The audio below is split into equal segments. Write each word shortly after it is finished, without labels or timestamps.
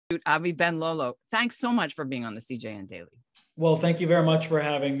Avi Benlolo. Thanks so much for being on the CJN Daily. Well, thank you very much for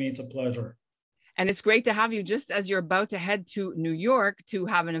having me. It's a pleasure. And it's great to have you just as you're about to head to New York to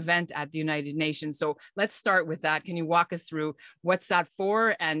have an event at the United Nations. So let's start with that. Can you walk us through what's that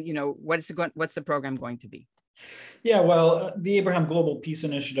for, and what's the program going to be? Yeah, well, the Abraham Global Peace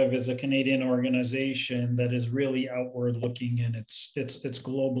Initiative is a Canadian organization that is really outward looking, and it's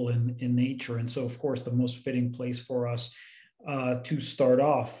global in nature. And so, of course, the most fitting place for us to start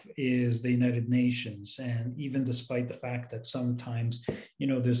off is the United Nations. And even despite the fact that sometimes,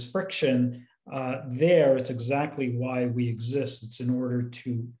 there's friction there, it's exactly why we exist. It's in order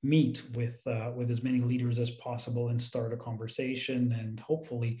to meet with as many leaders as possible and start a conversation and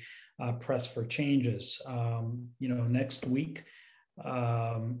hopefully press for changes. Next week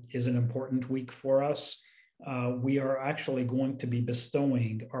is an important week for us. We are actually going to be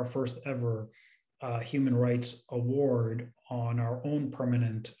bestowing our first ever Human Rights Award on our own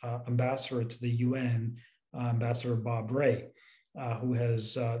permanent ambassador to the UN, Ambassador Bob Ray, who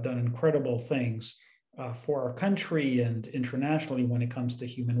has done incredible things for our country and internationally when it comes to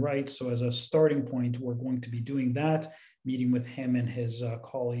human rights. So as a starting point, we're going to be doing that, meeting with him and his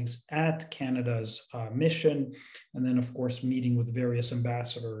colleagues at Canada's mission, and then, of course, meeting with various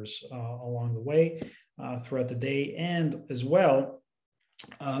ambassadors along the way throughout the day, and as well,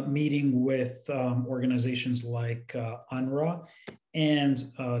 meeting with organizations like UNRWA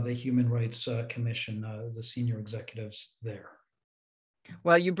and the Human Rights Commission, the senior executives there.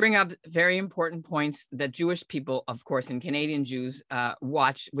 Well, you bring up very important points that Jewish people, of course, and Canadian Jews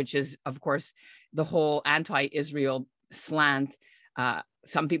watch, which is, of course, the whole anti-Israel slant.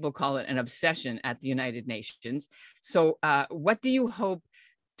 Some people call it an obsession at the United Nations. So what do you hope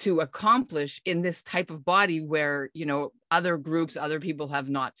to accomplish in this type of body where, other groups, other people have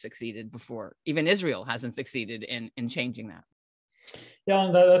not succeeded before? Even Israel hasn't succeeded in changing that. Yeah,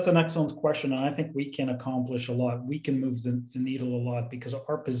 and that's an excellent question. And I think we can accomplish a lot. We can move the needle a lot because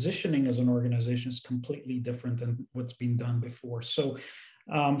our positioning as an organization is completely different than what's been done before. So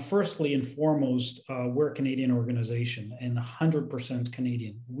firstly and foremost, we're a Canadian organization and 100%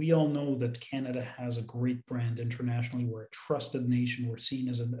 Canadian. We all know that Canada has a great brand internationally. We're a trusted nation. We're seen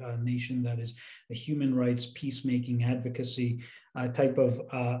as a nation that is a human rights, peacemaking, advocacy type of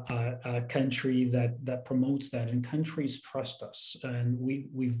country that promotes that. And countries trust us. And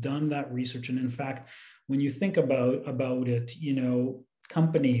we've done that research. And in fact, when you think about it,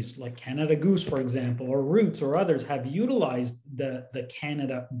 companies like Canada Goose, for example, or Roots or others have utilized the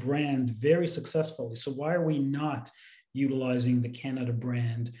Canada brand very successfully. So why are we not utilizing the Canada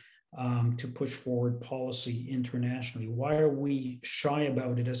brand to push forward policy internationally? Why are we shy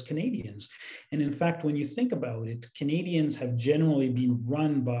about it as Canadians? And in fact, when you think about it, Canadians have generally been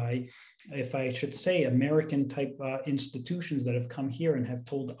run by, if I should say, American type institutions that have come here and have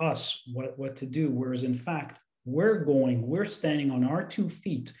told us what to do. Whereas in fact, we're standing on our 2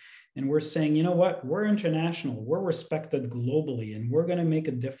 feet and we're saying, you know what, we're international, we're respected globally, and we're going to make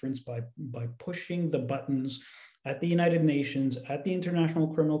a difference by pushing the buttons at the United Nations, at the International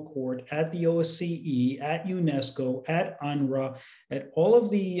Criminal Court, at the OSCE, at UNESCO, at UNRWA, at all of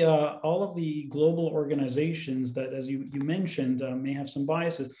the global organizations that, as you mentioned, may have some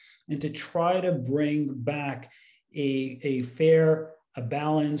biases, and to try to bring back a fair, a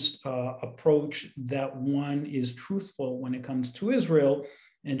balanced approach that one is truthful when it comes to Israel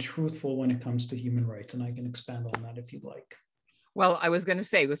and truthful when it comes to human rights. And I can expand on that if you'd like. Well, I was going to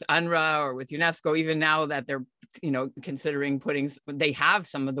say with UNRWA or with UNESCO, even now that they're, considering they have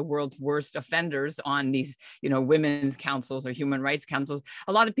some of the world's worst offenders on these, women's councils or human rights councils.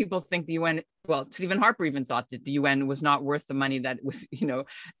 A lot of people think the UN, well, Stephen Harper even thought that the UN was not worth the money that was,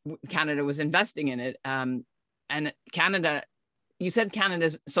 Canada was investing in it. And Canada, you said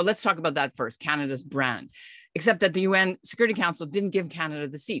Canada's, so let's talk about that first, Canada's brand. Except that the UN Security Council didn't give Canada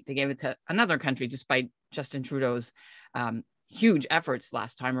the seat. They gave it to another country, despite Justin Trudeau's huge efforts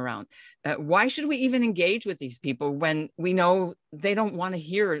last time around. Why should we even engage with these people when we know they don't want to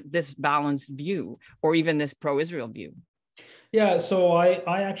hear this balanced view or even this pro-Israel view? Yeah, so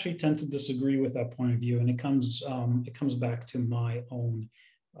I actually tend to disagree with that point of view, and it comes back to my own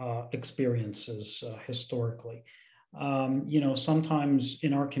experiences historically. Sometimes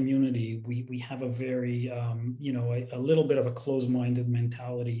in our community, we have a very, a little bit of a closed-minded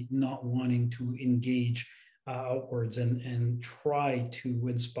mentality, not wanting to engage outwards and try to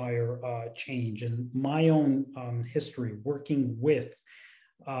inspire change. And my own history working with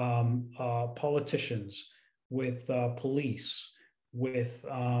politicians, with police, with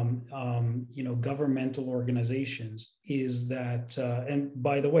governmental organizations is that, and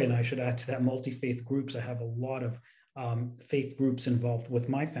by the way, and I should add to that, multi-faith groups, I have a lot of faith groups involved with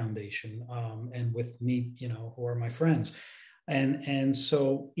my foundation, and with me, who are my friends. And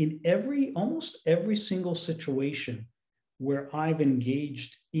so in almost every single situation where I've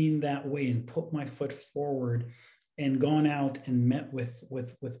engaged in that way and put my foot forward and gone out and met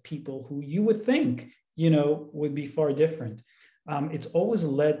with people who you would think, would be far different, it's always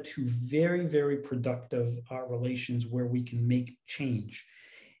led to very, very productive relations where we can make change.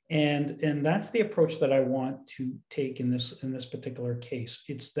 And that's the approach that I want to take in this particular case.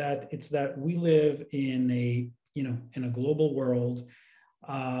 It's that we live in a global world.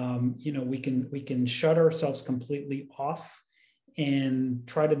 We can shut ourselves completely off and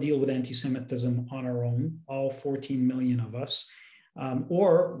try to deal with anti-Semitism on our own, all 14 million of us,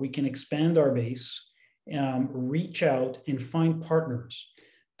 or we can expand our base, reach out and find partners.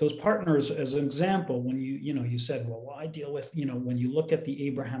 Those partners, as an example, when you said, well, I deal with, when you look at the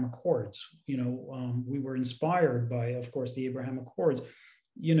Abraham Accords, we were inspired by, of course, the Abraham Accords.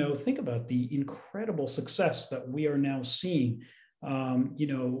 Think about the incredible success that we are now seeing,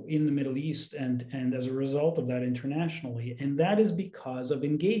 in the Middle East and as a result of that internationally. And that is because of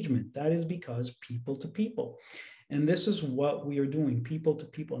engagement. That is because people to people. And this is what we are doing, people to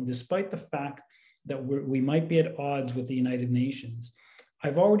people. And despite the fact that we might be at odds with the United Nations,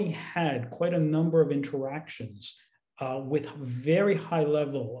 I've already had quite a number of interactions with very high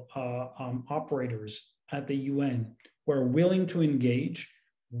level operators at the UN who are willing to engage,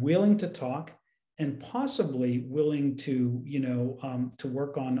 willing to talk, and possibly willing to, to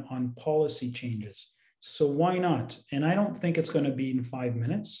work on policy changes. So why not? And I don't think it's going to be in 5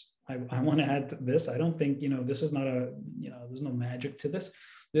 minutes. I want to add to this. I don't think, this is not there's no magic to this.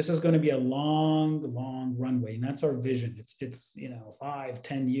 This is going to be a long, long runway. And that's our vision. It's 5,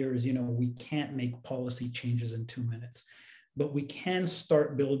 10 years, we can't make policy changes in 2 minutes, but we can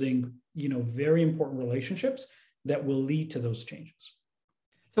start building, very important relationships that will lead to those changes.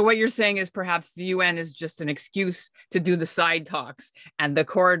 So what you're saying is perhaps the UN is just an excuse to do the side talks and the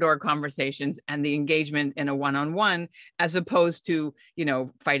corridor conversations and the engagement in a one-on-one, as opposed to,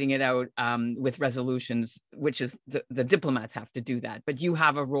 fighting it out with resolutions, which is the diplomats have to do that. But you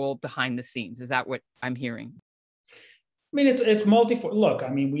have a role behind the scenes. Is that what I'm hearing? I mean, it's look, I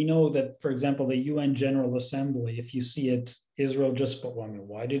mean, we know that, for example, the UN General Assembly, if you see it, Israel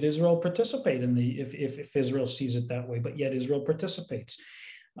why did Israel participate in if Israel sees it that way, but yet Israel participates?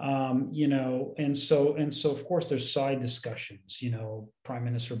 And so of course there's side discussions. Prime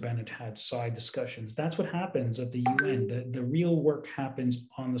Minister Bennett had side discussions. That's what happens at the UN. The real work happens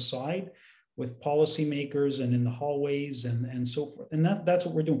on the side with policymakers and in the hallways and so forth. And that's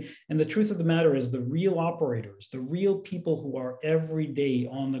what we're doing. And the truth of the matter is, the real operators, the real people who are every day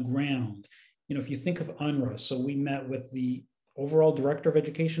on the ground. If you think of UNRWA, so we met with the overall director of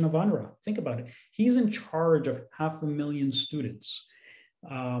education of UNRWA. Think about it. He's in charge of 500,000 students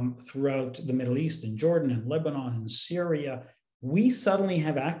throughout the Middle East, in Jordan and Lebanon and Syria. We suddenly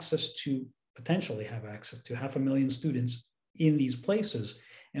potentially have access to 500,000 students in these places.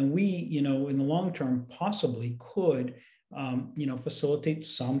 And we, in the long term, possibly could, facilitate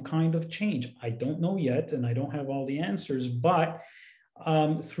some kind of change. I don't know yet, and I don't have all the answers, but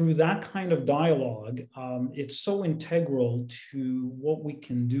through that kind of dialogue, it's so integral to what we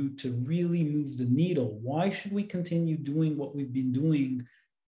can do to really move the needle. Why should we continue doing what we've been doing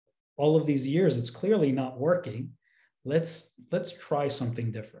all of these years? It's clearly not working. Let's try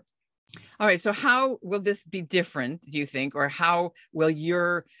something different. All right. So how will this be different, do you think, or how will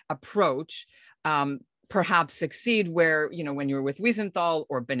your approach perhaps succeed where, when you're with Wiesenthal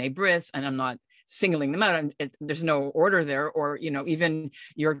or B'nai B'rith, and I'm not singling them out, there's no order there, or, even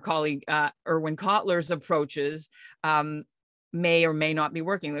your colleague, Erwin Kotler's approaches may or may not be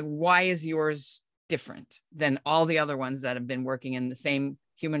working. Like, why is yours different than all the other ones that have been working in the same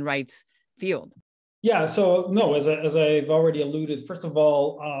human rights field? Yeah, so no, as I've already alluded, first of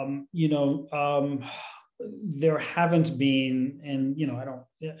all, there haven't been, and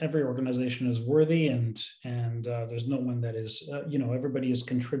every organization is worthy, and there's no one that is, everybody is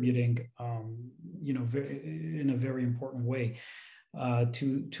contributing, in a very important way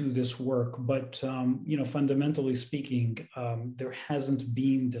to this work. But fundamentally speaking, there hasn't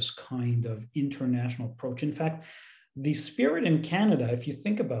been this kind of international approach. In fact, the spirit in Canada, if you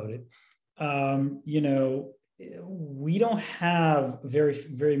think about it, we don't have very,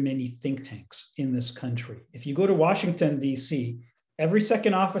 very many think tanks in this country. If you go to Washington, D.C., every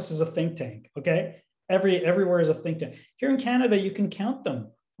second office is a think tank, okay? Everywhere is a think tank. Here in Canada, you can count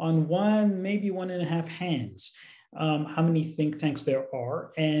them on one, maybe 1.5 hands. how many think tanks there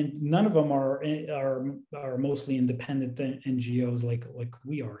are, and none of them are mostly independent NGOs like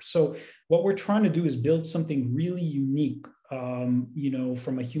we are. So what we're trying to do is build something really unique,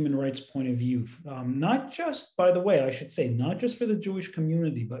 from a human rights point of view, not just, by the way, I should say, not just for the Jewish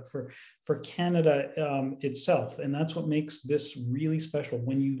community, but for Canada itself. And that's what makes this really special.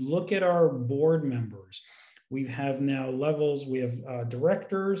 When you look at our board members, we have now levels, we have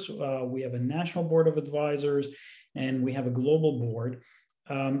directors, we have a national board of advisors, and we have a global board.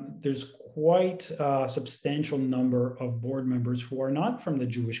 There's quite a substantial number of board members who are not from the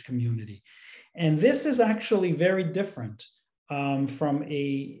Jewish community. And this is actually very different from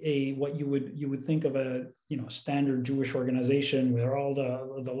what you would think of a standard Jewish organization where all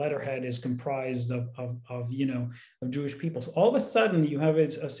the letterhead is comprised of Jewish people. So all of a sudden you have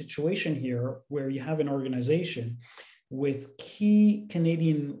a situation here where you have an organization with key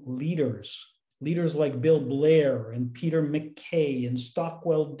Canadian leaders like Bill Blair and Peter MacKay and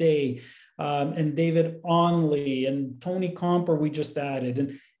Stockwell Day and David Onley and Tony Comper we just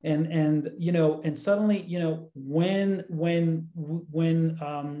added, and suddenly when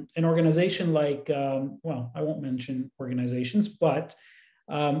an organization like I won't mention organizations, but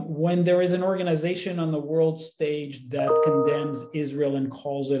when there is an organization on the world stage that condemns Israel and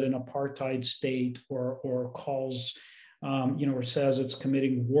calls it an apartheid state, or calls or says it's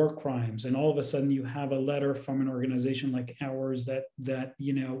committing war crimes, and all of a sudden you have a letter from an organization like ours that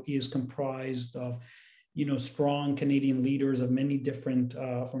is comprised of strong Canadian leaders of many different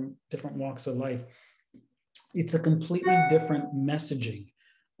from different walks of life. It's a completely different messaging.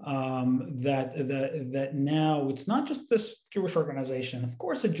 That now it's not just this Jewish organization. Of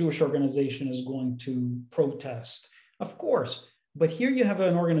course, a Jewish organization is going to protest, of course, but here you have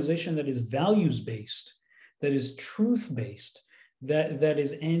an organization that is values-based, that is truth-based, that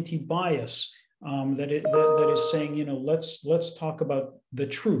is anti-bias, that is saying, let's talk about the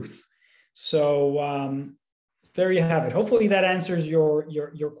truth. So there you have it. Hopefully that answers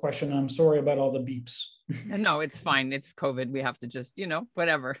your question. I'm sorry about all the beeps. No, it's fine. It's COVID. We have to just,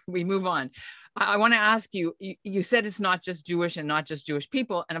 whatever. We move on. I want to ask you, you said it's not just Jewish and not just Jewish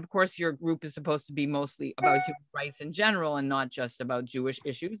people. And of course, your group is supposed to be mostly about human rights in general and not just about Jewish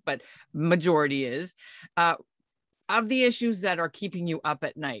issues, but majority is. Of the issues that are keeping you up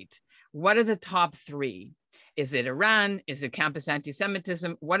at night, what are the top three? Is it Iran? Is it campus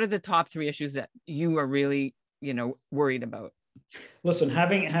anti-Semitism? What are the top three issues that you are really, worried about? Listen,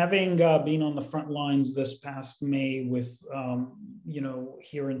 having been on the front lines this past May with,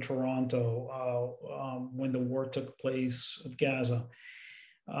 here in Toronto, when the war took place at Gaza,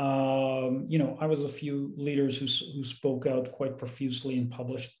 I was a few leaders who spoke out quite profusely and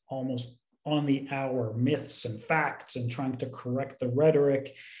published almost on the hour myths and facts and trying to correct the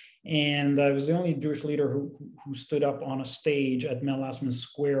rhetoric. And I was the only Jewish leader who stood up on a stage at Mel Lastman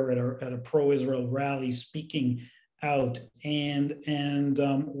Square at a pro-Israel rally speaking out. And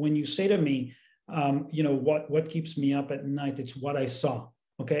when you say to me, what keeps me up at night, it's what I saw.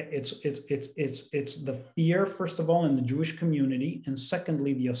 Okay, it's the fear, first of all, in the Jewish community, and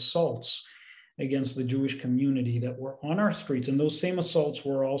secondly, the assaults against the Jewish community that were on our streets. And those same assaults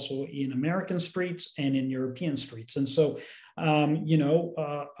were also in American streets and in European streets. And so,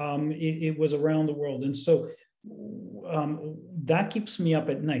 it was around the world. And so that keeps me up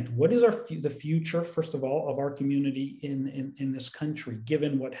at night. What is the future, first of all, of our community in this country,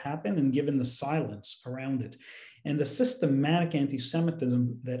 given what happened and given the silence around it? And the systematic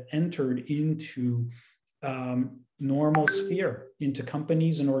anti-Semitism that entered into normal sphere, into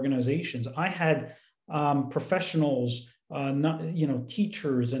companies and organizations. I had professionals,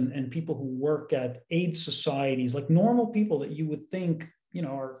 teachers and people who work at aid societies, like normal people that you would think,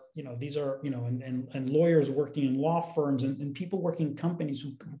 these are, and lawyers working in law firms and people working in companies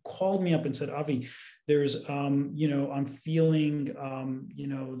who called me up and said, Avi, there's, I'm feeling,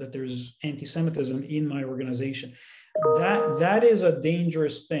 that there's anti-Semitism in my organization. That is a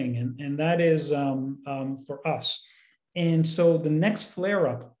dangerous thing. And that is for us. And so the next flare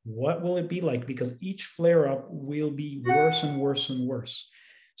up, what will it be like? Because each flare up will be worse and worse and worse.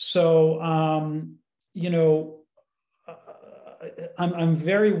 So, I'm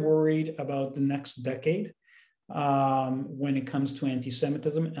very worried about the next decade when it comes to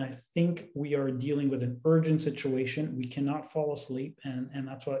anti-Semitism. And I think we are dealing with an urgent situation. We cannot fall asleep. And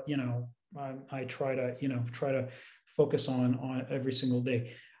that's what, I try to focus on every single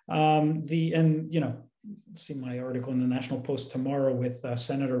day. See my article in the National Post tomorrow with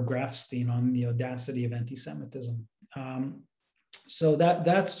Senator Grafstein on the audacity of anti-Semitism. So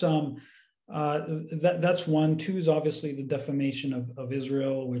that's That's one. Two is obviously the defamation of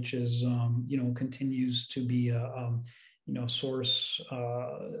Israel, which is, continues to be a source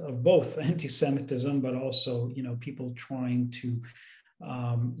of both anti-Semitism, but also, people trying to,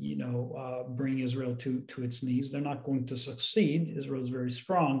 bring Israel to its knees. They're not going to succeed. Israel is very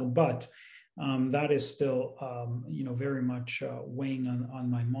strong, but that is still, very much weighing on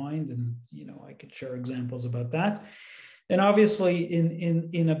my mind. And, I could share examples about that. And obviously,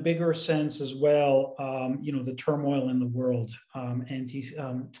 in a bigger sense as well, the turmoil in the world,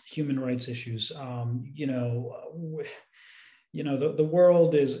 human rights issues. The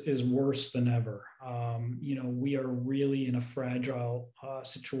world is worse than ever. We are really in a fragile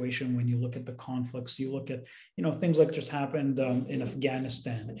situation when you look at the conflicts. You look at, things like just happened in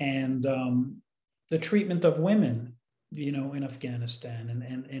Afghanistan, and the treatment of women, in Afghanistan,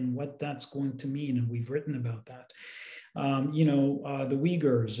 and what that's going to mean. And we've written about that. The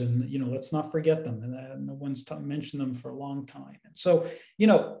Uyghurs, and, let's not forget them. And no one's mentioned them for a long time. And so,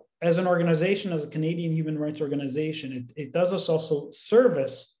 as an organization, as a Canadian human rights organization, it does us also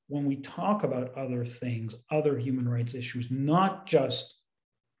service when we talk about other things, other human rights issues, not just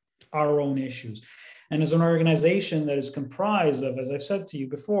our own issues. And as an organization that is comprised of, as I said to you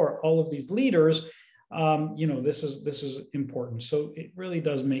before, all of these leaders, this is important. So it really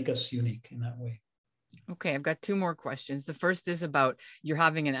does make us unique in that way. Okay, I've got two more questions. The first is about, you're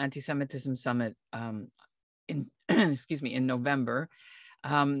having an anti-Semitism summit in November,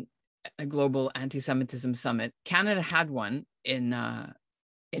 a global anti-Semitism summit. Canada had one in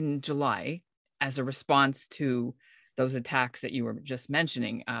July as a response to those attacks that you were just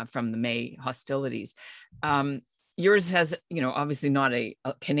mentioning from the May hostilities. Yours has, obviously not a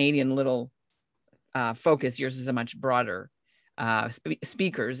Canadian little focus. Yours is a much broader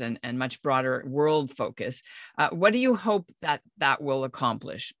speakers and much broader world focus. What do you hope that will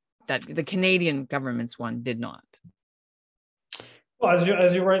accomplish that the Canadian government's one did not? Well,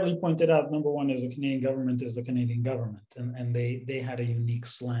 as you rightly pointed out, number one is the Canadian government is the Canadian government, and they had a unique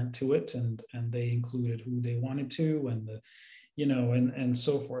slant to it, and they included who they wanted to, and and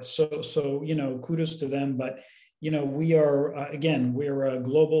so forth. So kudos to them. But we are we're a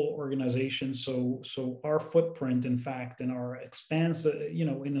global organization, so our footprint, in fact, and our expanse,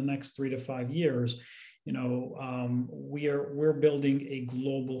 in the next 3 to 5 years, we're building a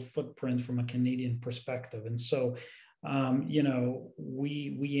global footprint from a Canadian perspective, and so.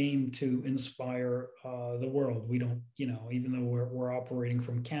 We aim to inspire the world. We don't, even though we're operating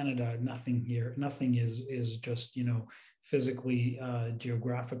from Canada, nothing is just, physically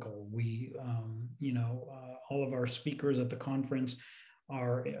geographical. We, all of our speakers at the conference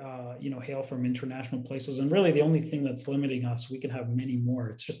are, hail from international places. And really the only thing that's limiting us, we can have many more.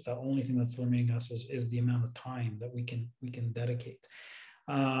 It's just the only thing that's limiting us is the amount of time that we can dedicate.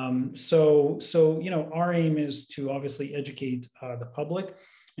 Our aim is to obviously educate the public.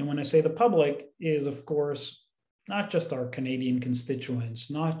 And when I say the public is, of course, not just our Canadian constituents,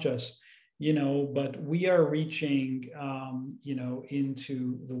 not just, but we are reaching,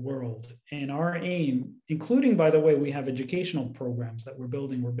 into the world. And our aim, including, by the way, we have educational programs that we're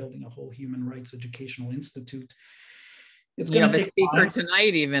building. We're building a whole human rights educational institute. It's going to take a speaker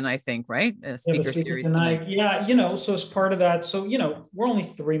tonight, even, I think, right? A speaker series tonight. Yeah, so as part of that, so we're only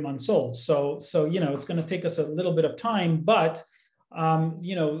 3 months old, so it's going to take us a little bit of time, but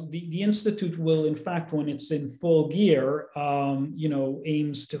the institute will, in fact, when it's in full gear,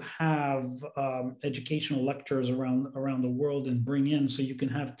 aims to have educational lectures around the world and bring in, so you can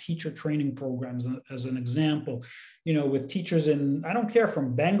have teacher training programs, as an example, with teachers in, I don't care,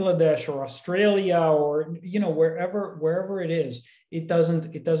 from Bangladesh or Australia or, wherever it is, it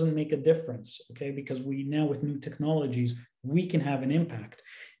doesn't make a difference, okay? Because we now, with new technologies, we can have an impact,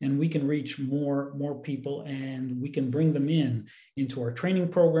 and we can reach more people, and we can bring them into our training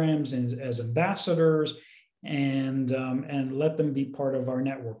programs and as ambassadors, and let them be part of our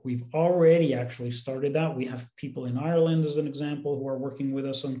network. We've already actually started that. We have people in Ireland, as an example, who are working with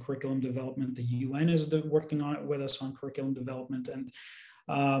us on curriculum development. The UN is working on it with us on curriculum development, and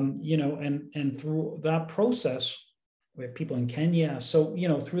and through that process, we have people in Kenya. So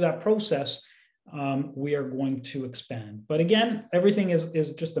through that process, we are going to expand. But again, everything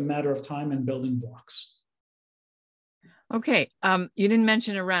is just a matter of time and building blocks. Okay. You didn't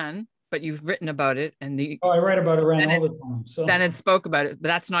mention Iran, but you've written about it. And I write about Iran all the time. So Bennett spoke about it, but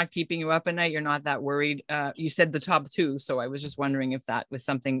that's not keeping you up at night. You're not that worried. You said the top two. So I was just wondering if that was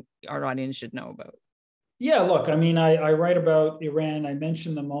something our audience should know about. Yeah, look, I mean, I write about Iran. I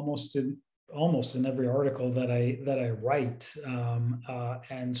mention them almost in every article that I write,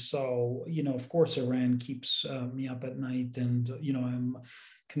 and so of course Iran keeps me up at night, and I'm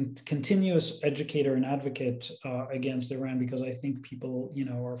continuous educator and advocate against Iran, because I think people,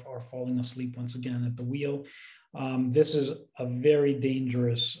 are falling asleep once again at the wheel. This is a very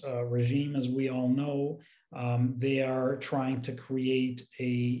dangerous regime, as we all know. They are trying to create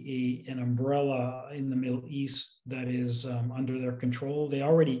an umbrella in the Middle East that is under their control. They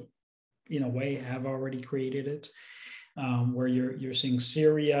already, in a way, have already created it, where you're seeing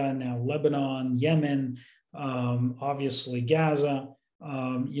Syria, now Lebanon, Yemen, obviously Gaza,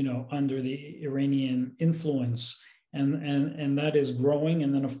 under the Iranian influence, and that is growing.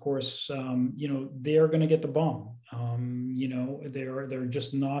 And then, of course, they are going to get the bomb. They're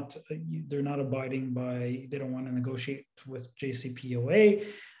just not, they're not abiding by, they don't want to negotiate with JCPOA,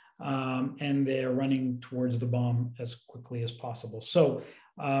 and they're running towards the bomb as quickly as possible. So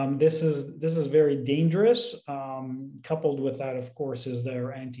this is very dangerous. Coupled with that, of course, is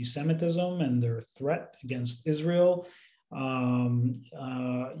their anti-Semitism and their threat against Israel. They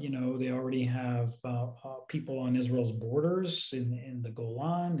already have people on Israel's borders in the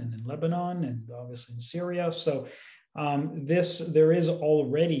Golan and in Lebanon and obviously in Syria. So there is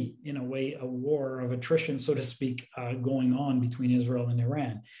already, in a way, a war of attrition, so to speak, going on between Israel and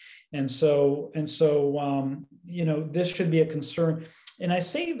Iran. And so this should be a concern. And I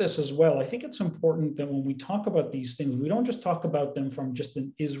say this as well. I think it's important that when we talk about these things, we don't just talk about them from just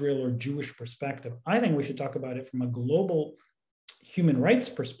an Israel or Jewish perspective. I think we should talk about it from a global human rights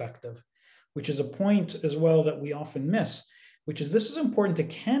perspective, which is a point as well that we often miss, which is this is important to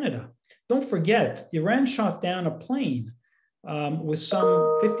Canada. Don't forget, Iran shot down a plane with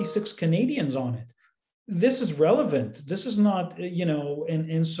some 56 Canadians on it. This is relevant. This is not,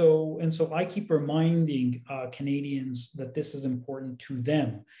 and so I keep reminding Canadians that this is important to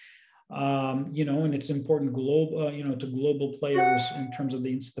them, and it's important to global players in terms of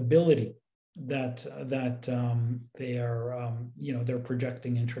the instability that they are, they're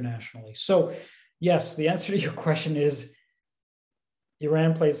projecting internationally. So, yes, the answer to your question is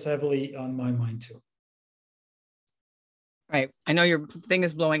Iran plays heavily on my mind too. Right. I know your thing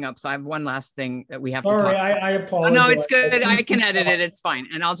is blowing up, so I have one last thing that we have to talk about. I apologize. Oh, no, it's good. I can edit it. It's fine.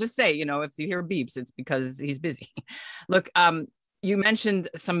 And I'll just say, if you hear beeps, it's because he's busy. Look, you mentioned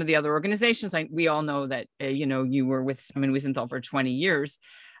some of the other organizations. We all know that, you were with Simon Wiesenthal for 20 years.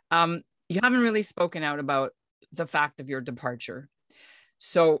 You haven't really spoken out about the fact of your departure.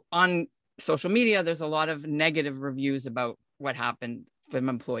 So on social media, there's a lot of negative reviews about what happened from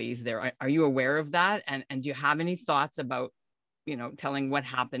employees there. Are you aware of that? And do you have any thoughts about telling what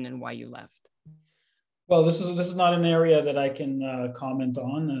happened and why you left? Well, this is not an area that I can comment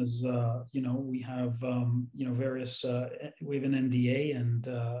on, as we have various we have an NDA, and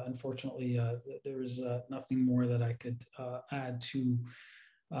unfortunately there is nothing more that I could add to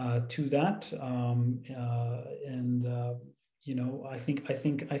that. I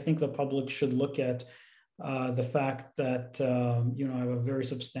think the public should look at the fact that I have a very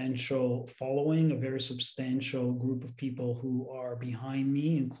substantial following, a very substantial group of people who are behind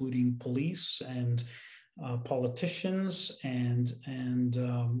me, including police and politicians, and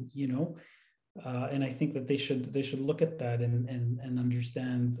I think that they should look at that and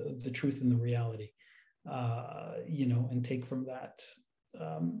understand the truth and the reality, and take from that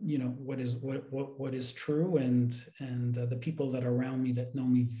what is true, and the people that are around me that know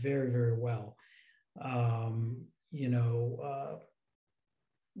me very, very well. When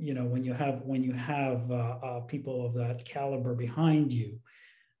you have people of that caliber behind you,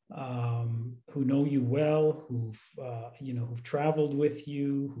 who know you well, who've traveled with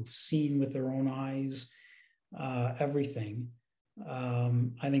you, who've seen with their own eyes everything,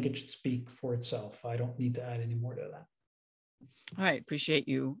 I think it should speak for itself. I don't need to add any more to that. All right, appreciate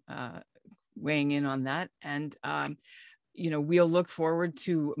you weighing in on that. And we'll look forward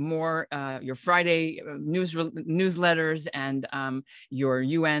to more your Friday newsletters and your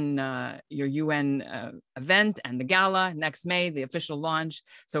UN event and the gala next May, the official launch.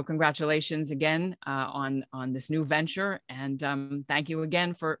 So congratulations again on this new venture, and thank you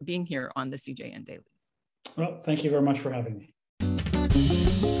again for being here on the CJN Daily. Well, thank you very much for having me.